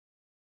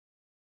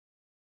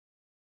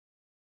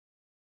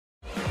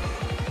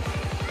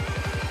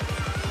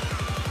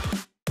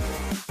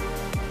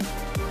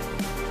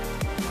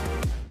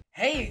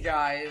Hey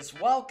guys,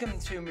 welcome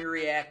to me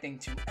reacting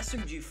to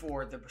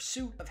SMG4, The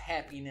Pursuit of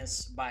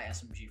Happiness by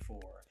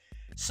SMG4.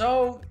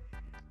 So,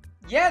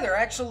 yeah, they're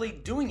actually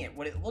doing it,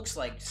 what it looks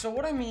like. So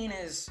what I mean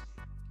is,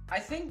 I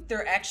think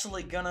they're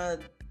actually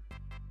gonna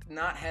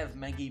not have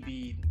Meggy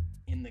be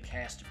in the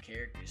cast of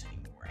characters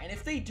anymore. And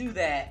if they do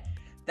that,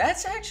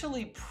 that's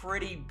actually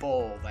pretty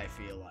bold, I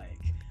feel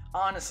like.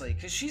 Honestly,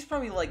 because she's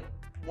probably like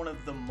one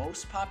of the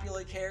most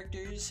popular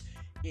characters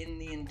in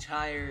the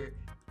entire,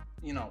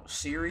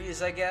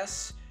 series, I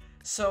guess.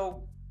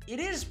 So it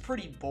is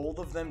pretty bold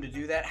of them to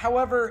do that.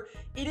 However,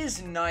 it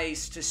is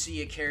nice to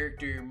see a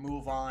character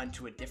move on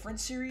to a different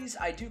series.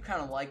 I do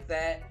kind of like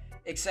that,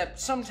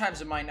 except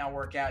sometimes it might not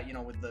work out,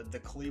 with the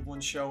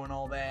Cleveland show and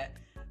all that.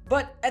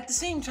 But at the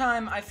same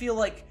time, I feel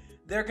like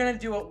they're gonna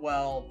do it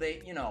well.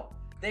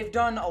 They've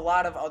done a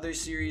lot of other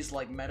series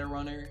like Meta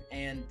Runner,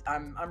 and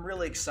I'm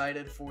really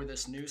excited for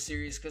this new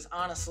series because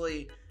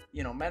honestly,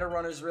 Meta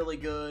Runner's really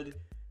good.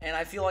 And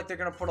I feel like they're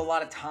going to put a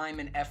lot of time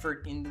and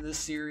effort into this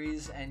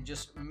series and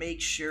just make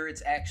sure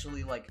it's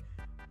actually,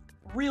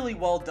 really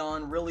well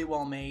done, really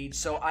well made.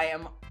 So I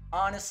am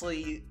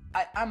honestly,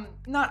 I'm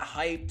not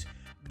hyped,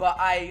 but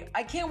I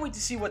can't wait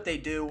to see what they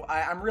do.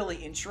 I'm really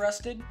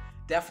interested,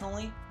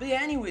 definitely. But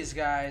yeah, anyways,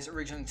 guys,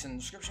 original links in the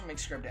description. Make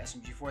subscribe to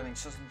SMG4.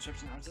 Links in the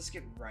description. Let's just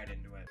get right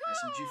into it.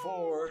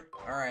 SMG4.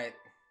 Alright,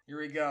 here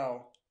we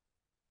go.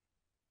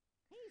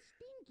 Hey,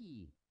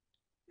 Stinky.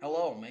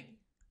 Hello, Meggy.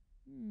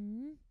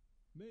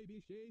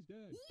 Maybe she's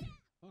dead.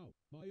 Oh,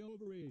 my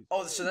ovaries.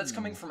 Oh, so that's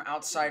coming from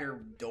outside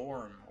her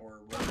dorm,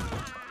 or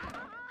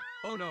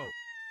Oh no.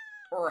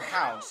 or her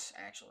house,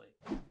 actually.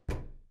 Is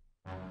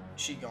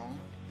she gone?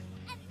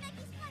 And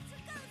Meggy's sponsor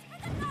goes for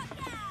the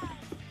knockdown!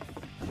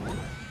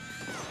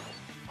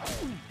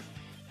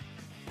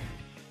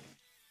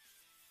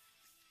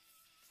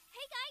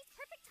 Hey guys,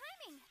 perfect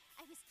timing!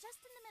 I was just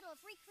in the middle of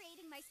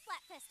recreating my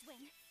Splatfest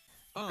win.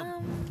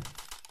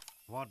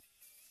 What?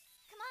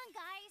 Come on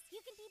guys, you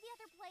can be the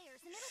other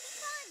players and it'll be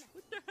fun!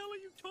 What the hell are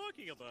you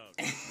talking about?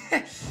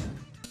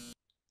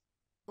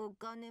 お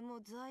金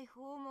も財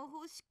宝も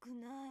欲しく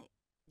ない。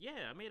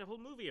 Yeah, I made a whole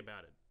movie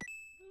about it.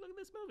 Look at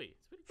this movie.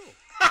 It's pretty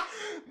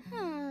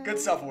cool. Good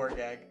stuff, War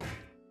Gag.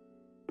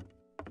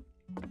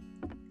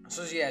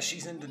 So yeah,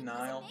 she's in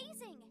denial.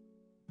 Amazing!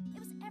 It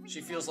was everything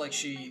She feels like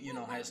she,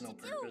 I has no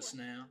wanted to do. purpose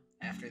now,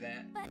 after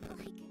that. But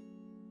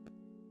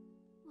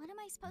what am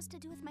I supposed to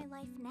do with my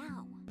life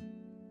now?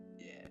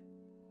 Yeah.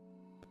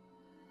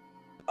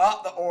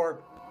 Oh, the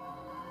orb.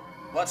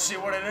 Let's see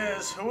what it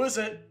is. Who is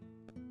it?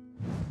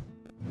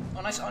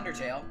 Oh, nice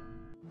Undertale.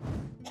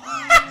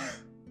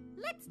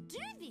 Let's do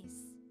this!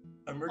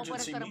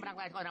 Emergency meet.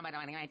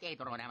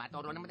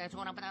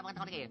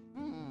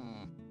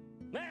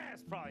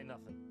 That's probably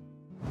nothing.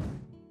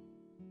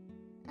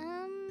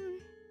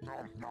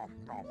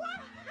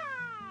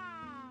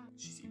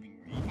 She's even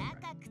reading.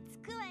 高くつ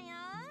くわよ。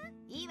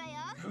いいわよ。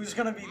 Who's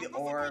gonna be the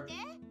orb? I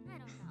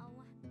don't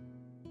know.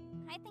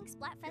 I think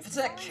Splatfest If it's is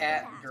that all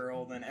cat that.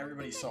 girl, then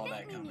everybody saw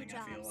that coming,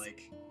 I feel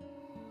like.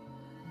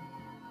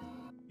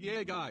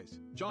 Yeah, guys.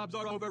 Jobs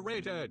are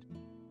overrated.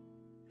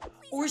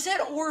 Or is that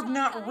orb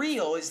not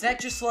real? Is that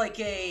just like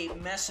a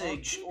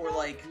message or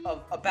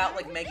about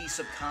Meggy's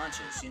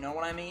subconscious, you know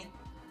what I mean?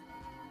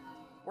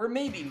 Or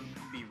maybe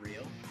be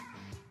real.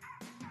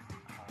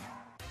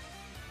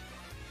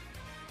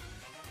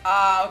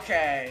 Ah,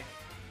 okay.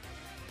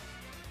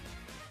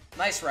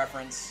 Nice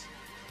reference.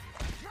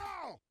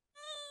 No!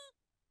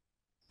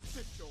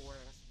 Sit your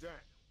ass down.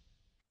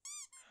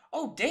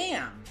 Oh,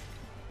 damn.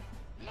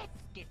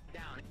 Let's get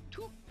down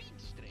to feed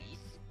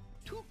strays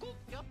to cook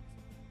up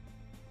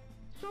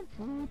some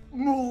food.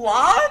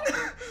 Mulan?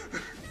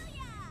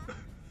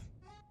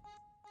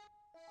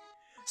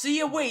 So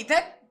yeah, wait,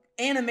 that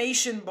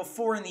animation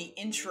before in the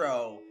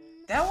intro,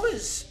 that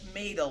was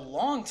made a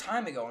long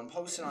time ago and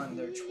posted on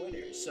their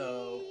Twitter,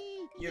 so,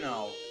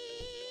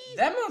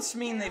 that must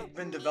mean they've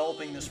been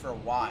developing this for a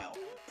while.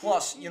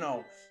 Plus,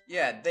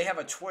 yeah, they have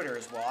a Twitter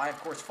as well. I, of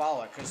course,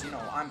 follow it, because,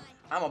 I'm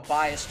a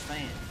biased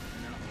fan,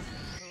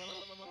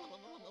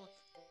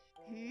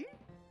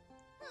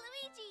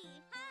 Luigi,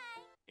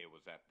 hi! It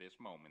was at this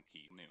moment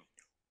he knew.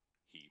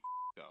 He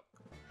f***ed up.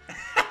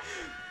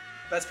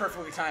 That's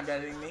perfectly timed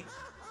editing me.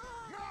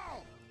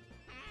 No!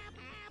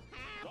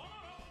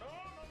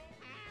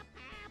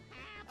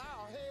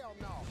 Oh, hell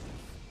no.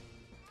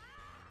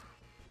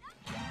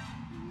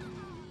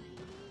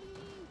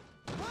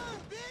 Run,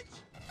 bitch!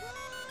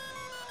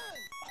 Run!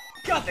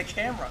 God, the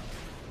camera.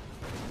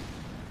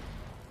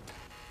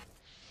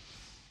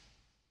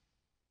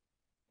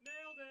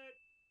 Nailed it.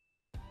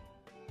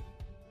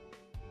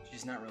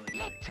 She's not really good.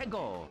 Let's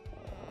go.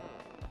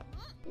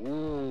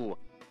 Ooh.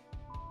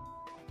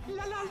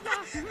 La la la.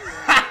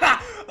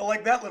 I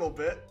like that little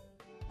bit.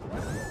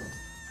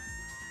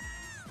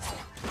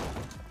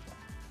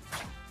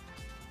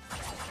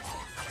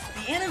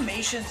 The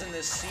animations in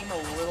this seem a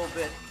little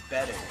bit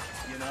better,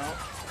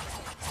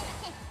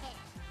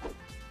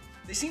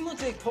 They seem like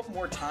they put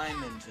more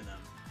time into them.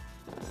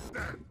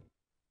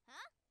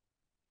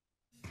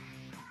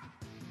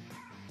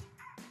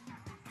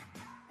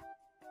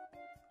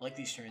 like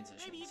these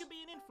transitions. Maybe you could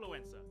be an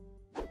influencer.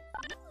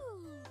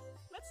 Ooh.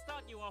 Let's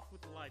start you off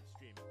with the live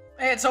stream.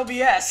 Hey, it's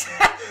OBS.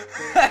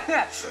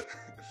 Huh?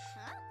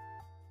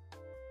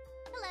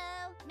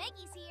 Hello,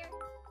 Meggy's here.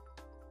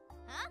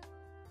 Huh?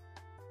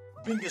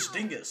 Bingus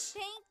dingus.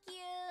 Thank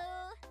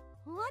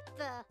you. What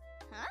the?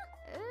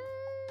 Huh?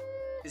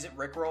 Is it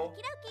Rickroll?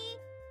 Okie dokie.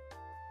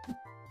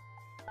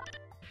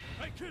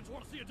 Hey kids,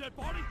 want to see a dead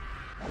body?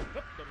 Oh,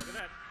 don't look at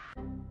that.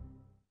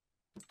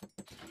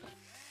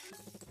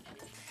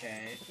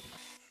 Okay.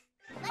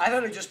 I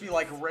thought it'd just be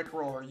like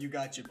Rickroll or You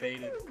Got You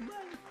Baited.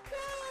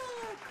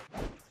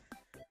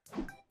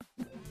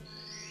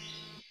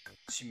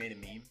 She made a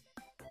meme.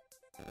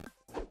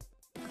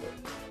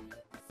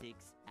 6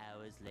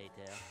 hours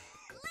later.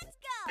 Let's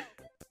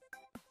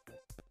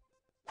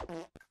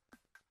go.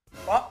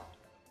 Oh,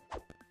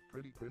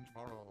 Pretty cringe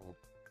borrow.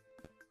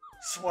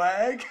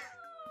 swag.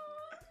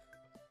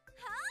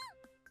 Huh?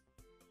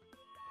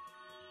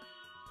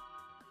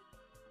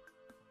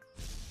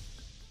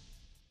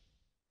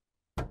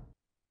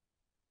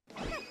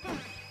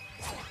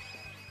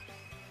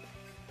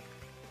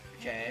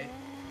 Okay.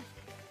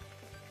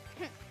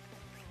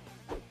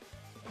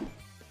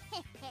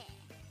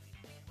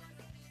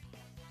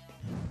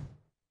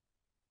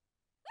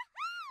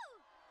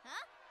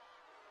 Huh?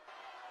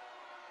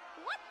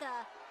 What the?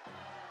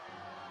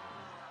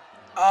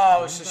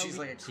 Oh, so she's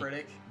like a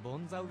critic.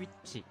 Bonza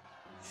Witchy.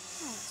 Oh,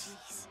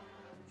 jeez.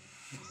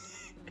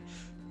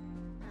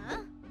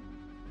 Huh?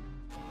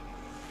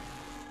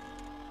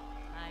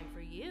 Time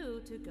for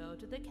you to go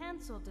to the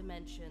cancel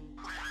dimension.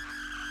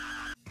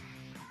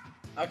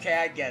 Okay,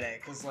 I get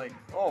it. Cause like,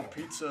 oh,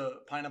 pizza,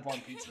 pineapple on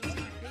pizza is not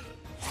good.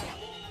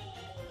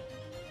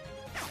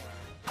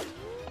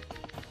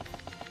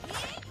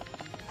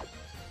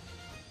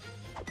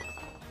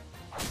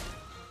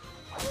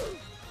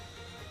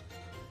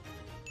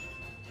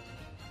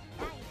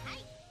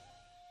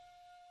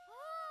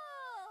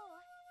 Oh,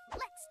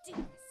 let's do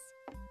this.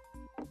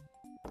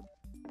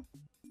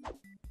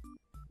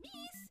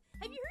 Miss,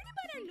 have you heard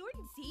about our Lord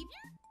and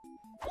Savior?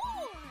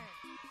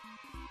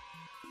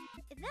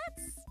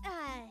 That's,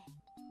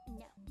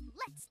 no.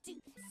 Let's do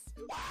this.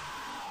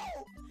 Our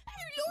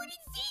Lord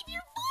and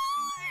Savior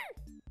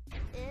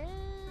 4!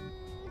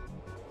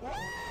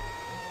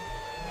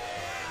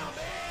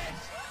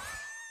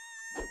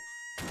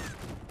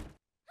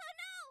 Oh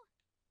no!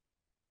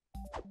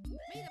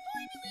 May the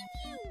boy be with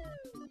you!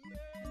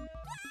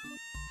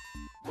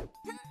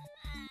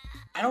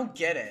 I don't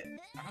get it.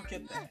 I don't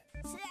get that.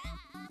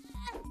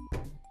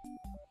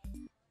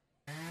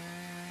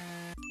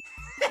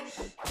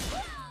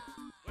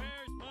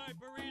 Where's my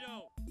burrito?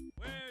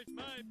 Where's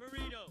my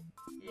burrito?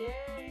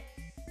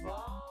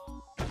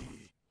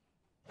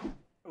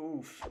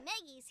 Oof.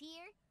 Meggy's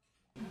here.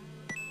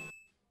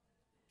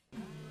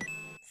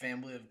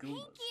 Family of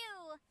Goombas. Thank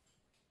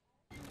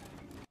you.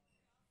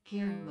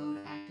 Karen mode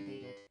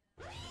activated.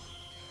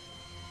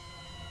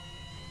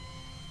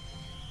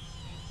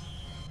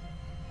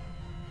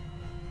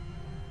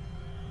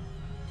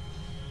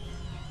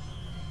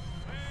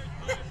 Where's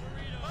my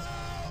burrito? Oh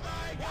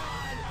my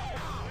god!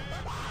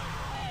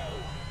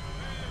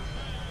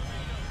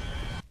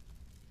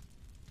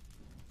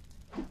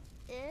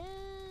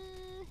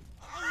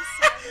 I'm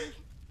sorry.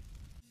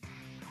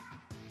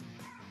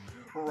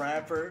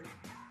 Rapper.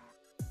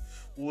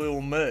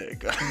 Lil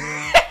Meg.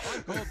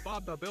 I'm called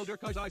Bob the Builder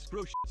cause I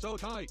screw shit so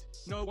tight.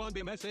 No one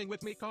be messing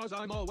with me cause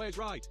I'm always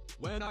right.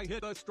 When I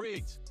hit the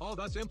streets, all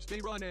the simps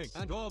be running,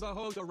 and all the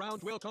hoes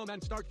around will come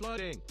and start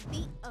flooding.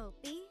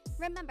 B.O.B.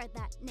 Remember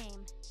that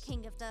name.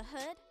 King of the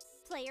Hood.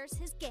 Players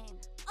his game.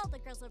 All the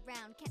girls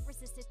around can't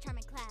resist his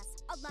charming class.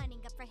 All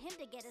lining up for him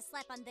to get a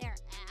slap on their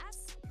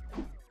ass.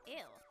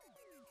 Ew.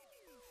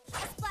 A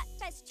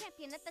Splatfest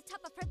champion at the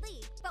top of her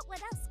league. But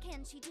what else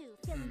can she do?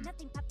 Feeling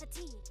nothing but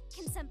fatigue.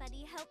 Can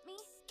somebody help me?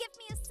 Give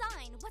me a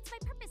sign. What's my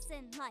purpose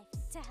in life?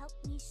 To help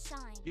me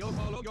shine. You'll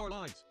follow your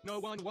lines. No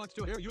one wants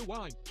to hear you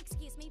whine.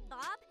 Excuse me,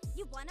 Bob?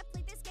 You wanna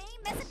play this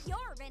game? As if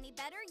you're any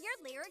better, your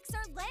lyrics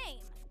are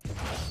lame.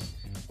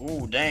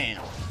 Ooh,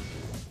 damn.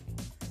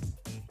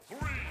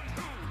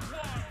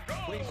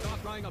 Please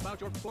stop crying about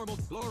your formal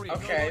glory.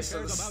 Okay, no one so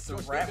cares this about is your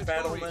the rap scripted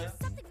battle story. now.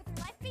 Something with your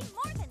life be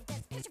more than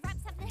this. Cause your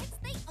raps have the hits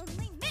they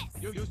only miss.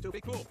 You used to be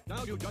cool,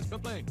 now you just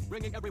complain,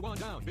 bringing everyone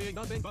down, being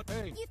nothing but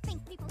pain. You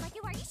think people like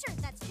you, are you sure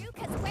that's true?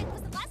 Cause when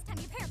was the last time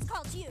your parents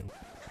called you?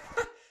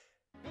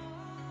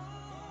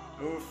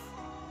 Oof.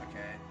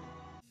 Okay.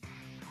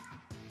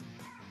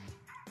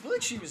 I feel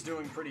like she was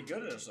doing pretty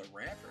good as a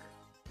rapper.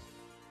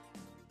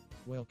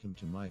 Welcome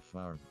to my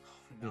farm.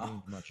 It No.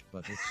 ain't much,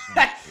 but it's some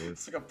good.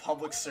 It's like a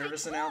public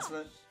service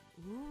announcement.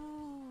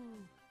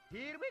 Ooh.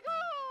 Here we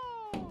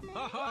go!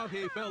 Haha,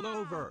 he fell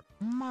over.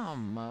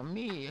 Mamma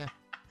mia.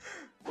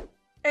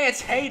 Hey,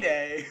 it's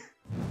heyday.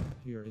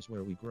 Here is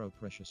where we grow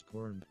precious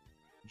corn.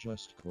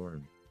 Just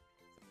corn.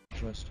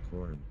 Just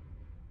corn.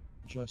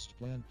 Just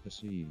plant the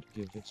seed,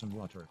 give it some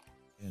water,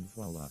 and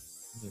voila,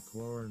 the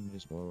corn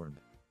is born.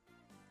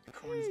 The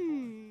corn's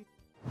born.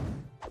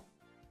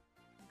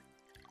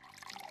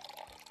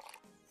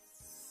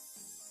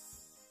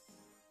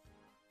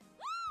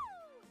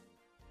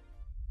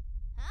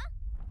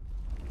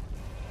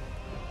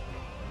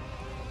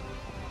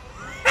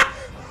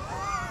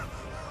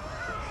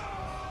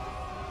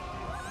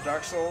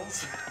 Dark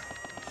Souls.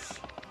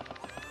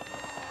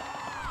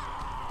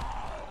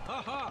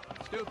 Haha!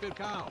 Stupid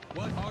cow!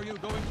 What are you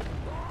going to...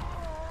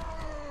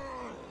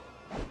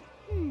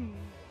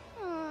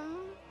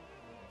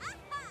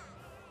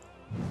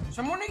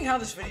 So I'm wondering how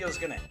this video is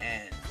gonna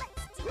end.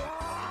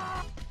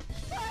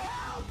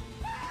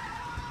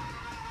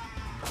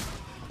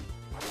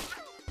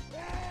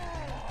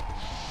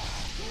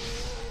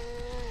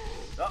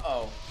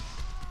 Uh-oh.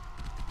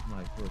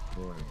 My poor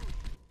corn.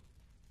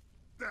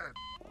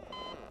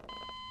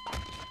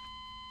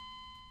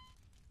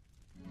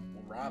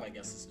 Well, Rob, I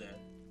guess, is dead.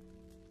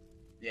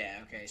 Yeah,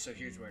 okay, so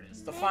here's where it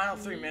is. The final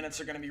 3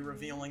 minutes are gonna be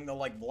revealing the,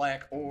 like,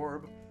 black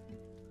orb.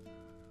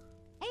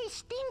 Hey,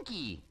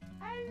 Stinky!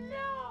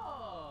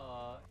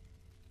 Hello!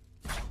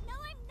 No,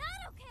 I'm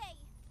not okay!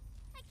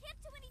 I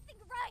can't do anything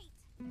right!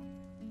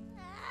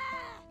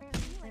 I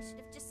knew I should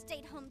have just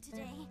stayed home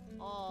today.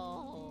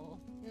 Oh,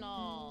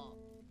 no.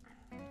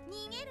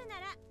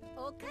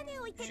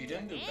 She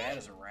didn't do bad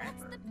as a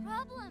rapper. That's the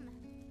problem.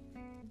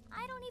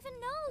 I don't even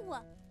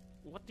know.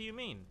 What do you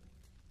mean?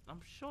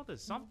 I'm sure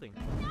there's something.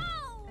 No!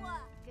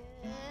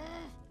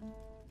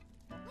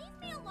 Leave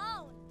me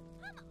alone.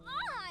 Come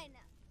on.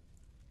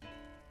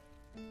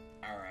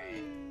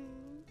 Alright.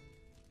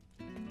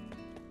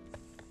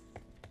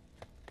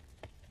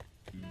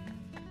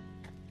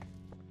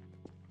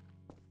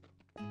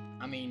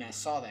 I mean, I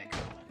saw that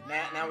coming.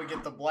 Now we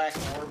get the black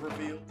orb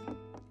reveal.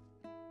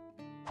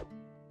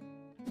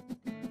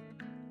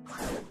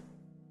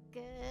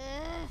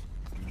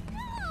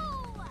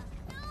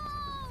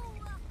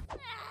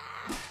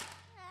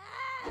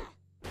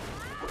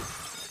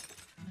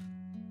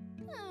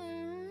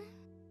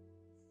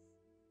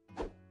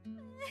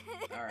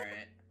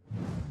 Alright.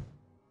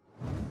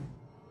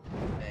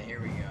 Okay,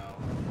 here we go.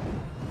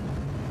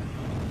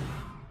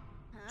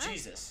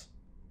 Jesus.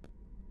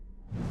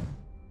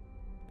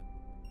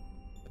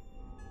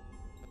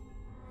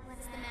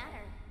 What's the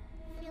matter?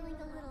 Feeling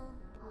a little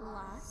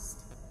lost?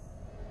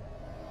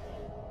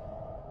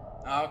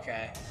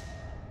 Okay.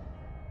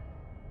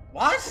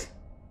 What?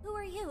 Who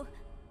are you?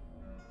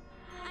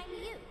 I'm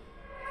you.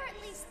 Or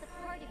at least the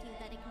part of you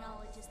that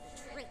acknowledges the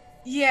truth.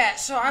 Yeah,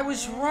 so I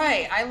was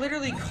right. I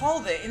literally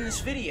called it in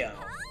this video.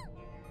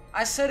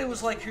 I said it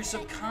was like your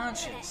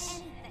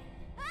subconscious.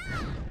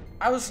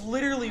 I was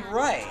literally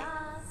right.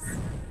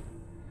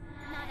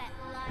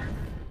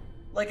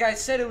 Like I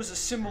said, it was a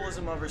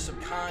symbolism of her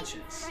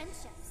subconscious.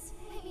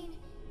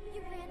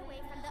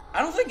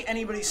 I don't think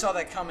anybody saw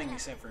that coming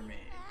except for me.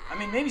 I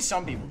mean, maybe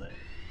some people did.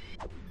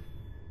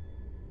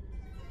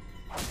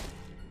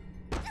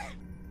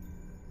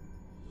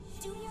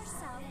 Do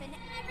yourself and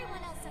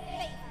everyone else a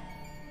favor.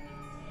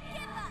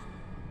 Give up!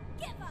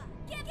 Give up!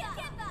 Give up!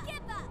 Give up!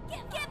 Give up! Give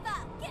up! Give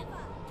up! Give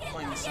up!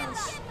 Plain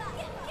sense.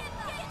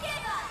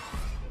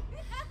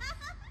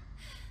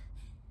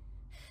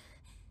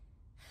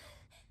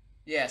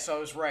 Yeah, so I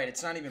was right.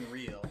 It's not even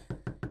real.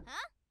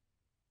 Huh?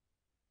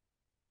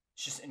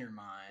 It's just in your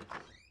mind.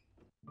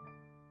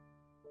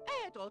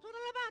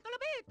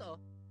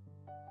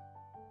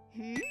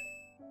 Hmm?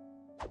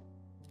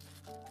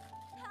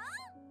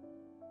 Huh?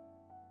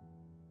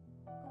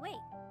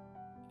 Wait,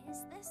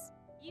 is this?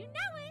 You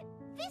know it!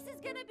 This is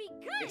gonna be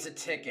good! It's a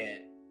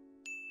ticket.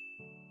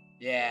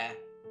 Yeah.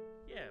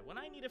 Yeah, when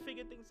I need to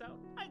figure things out,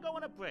 I go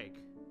on a break.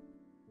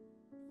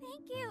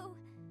 Thank you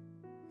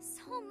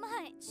so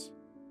much.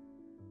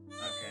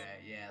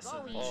 Okay, yeah,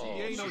 so then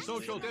There ain't no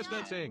social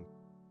distancing.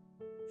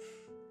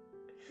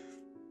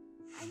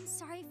 I'm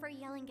sorry for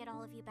yelling at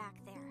all of you back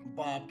there.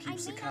 Bob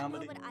keeps the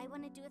comedy. I may not know what I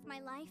want to do with my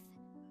life,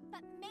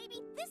 but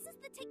maybe this is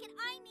the ticket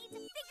I need to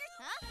figure.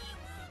 Huh?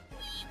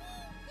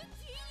 The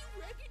Teen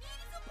Reckoning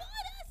is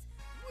upon us.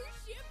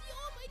 Worship the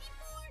Almighty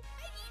For,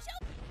 and He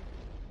shall.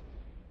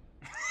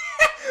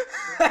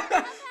 How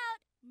about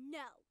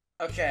no?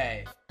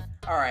 Okay.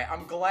 Alright,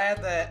 I'm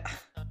glad that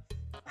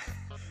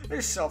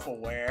they're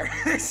self-aware.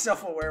 They're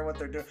self-aware what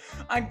they're doing.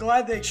 I'm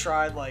glad they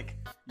tried, like,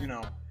 you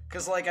know,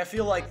 because, like, I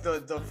feel like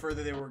the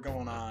further they were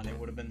going on, it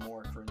would have been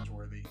more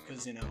cringeworthy.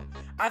 Because, you know,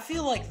 I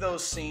feel like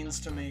those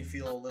scenes to me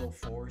feel a little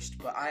forced,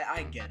 but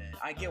I get it.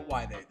 I get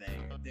why they're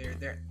there.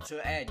 They're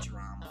to add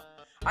drama.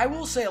 I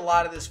will say a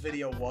lot of this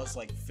video was,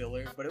 like,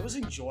 filler, but it was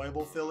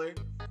enjoyable filler.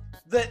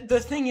 The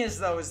thing is,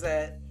 though, is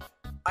that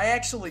I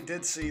actually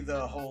did see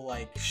the whole,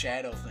 like,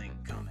 Shadow thing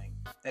coming.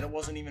 That it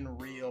wasn't even a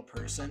real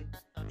person.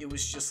 It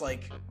was just,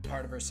 like,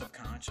 part of her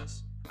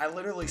subconscious. I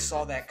literally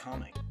saw that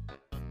coming.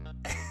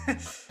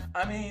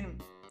 I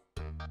mean,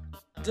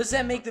 does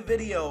that make the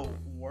video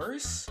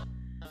worse?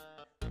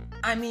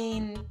 I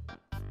mean,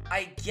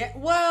 I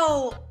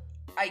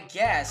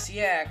guess,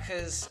 yeah,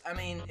 because, I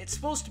mean, it's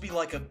supposed to be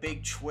like a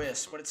big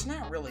twist, but it's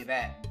not really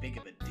that big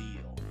of a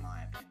deal, in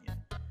my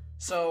opinion.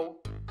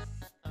 So,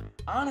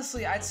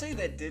 honestly, I'd say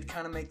that did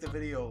kind of make the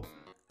video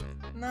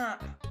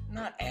not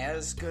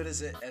as good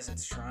as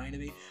it's trying to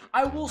be.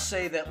 I will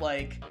say that,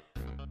 like,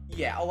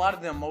 yeah, a lot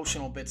of the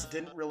emotional bits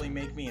didn't really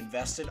make me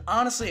invested.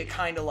 Honestly, it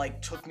kind of,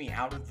 like, took me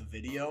out of the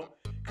video,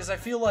 because I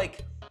feel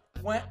like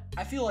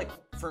I feel like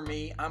for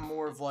me, I'm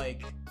more of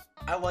like,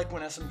 I like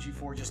when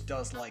SMG4 just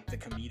does like the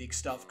comedic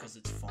stuff because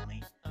it's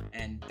funny,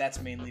 and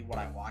that's mainly what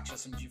I watch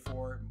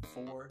SMG4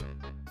 for,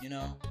 you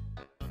know?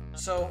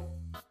 So,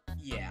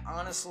 yeah,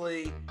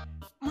 honestly,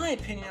 my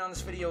opinion on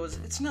this video is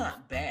it's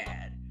not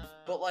bad,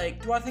 but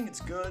like, do I think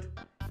it's good?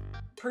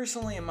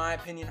 Personally, in my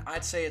opinion,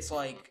 I'd say it's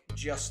like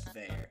just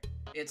there.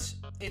 It's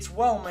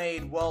well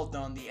made, well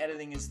done, the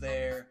editing is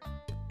there.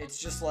 It's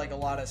just like a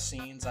lot of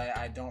scenes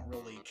I don't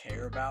really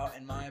care about,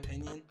 in my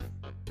opinion.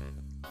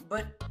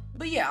 But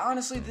yeah,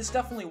 honestly, this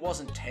definitely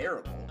wasn't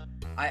terrible.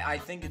 I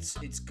think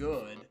it's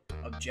good,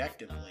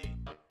 objectively.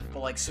 But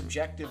like,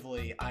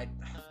 subjectively, I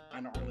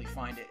don't really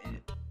find it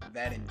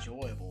that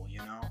enjoyable, you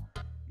know?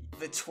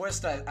 The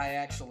twist I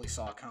actually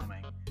saw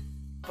coming.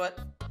 But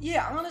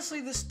yeah,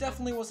 honestly, this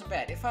definitely wasn't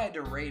bad. If I had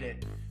to rate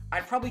it,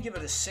 I'd probably give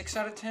it a 6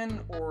 out of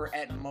 10, or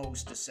at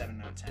most a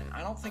 7 out of 10.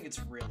 I don't think it's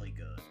really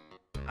good.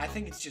 I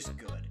think it's just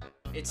good.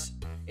 It's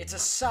a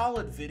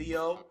solid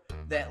video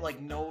that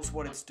like knows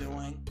what it's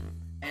doing,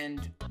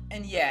 and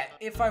yeah,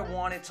 if I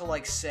wanted to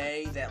like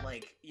say that,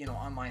 like, you know,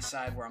 on my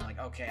side where I'm like,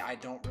 okay, I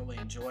don't really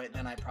enjoy it,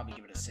 then I'd probably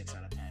give it a 6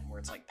 out of 10, where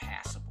it's like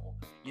passable,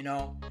 you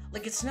know?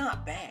 Like, it's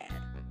not bad,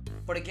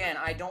 but again,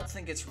 I don't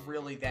think it's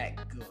really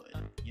that good,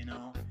 you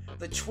know?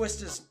 The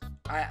twist is,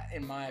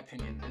 in my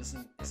opinion,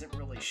 isn't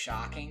really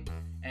shocking,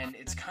 and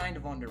it's kind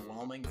of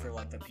underwhelming for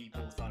like the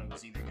people who thought it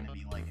was either gonna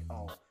be like,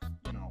 oh,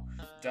 you know,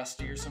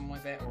 Dusty or something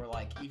like that, or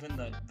like even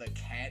the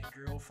cat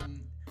girl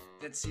from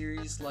that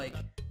series. Like,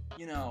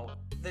 you know,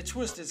 the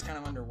twist is kind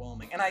of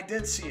underwhelming, and I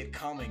did see it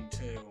coming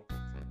too.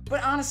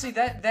 But honestly,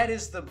 that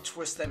is the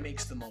twist that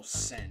makes the most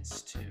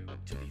sense,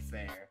 to be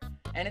fair.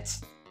 And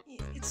it's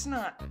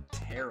not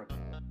terrible.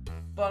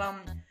 But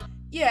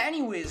yeah,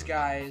 anyways,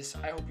 guys,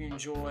 I hope you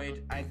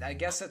enjoyed. I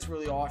guess that's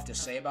really all I have to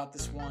say about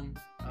this one.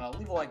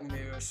 Leave a like in the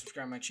video,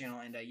 subscribe to my channel,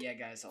 and yeah,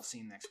 guys, I'll see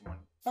you in the next one.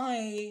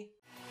 Bye!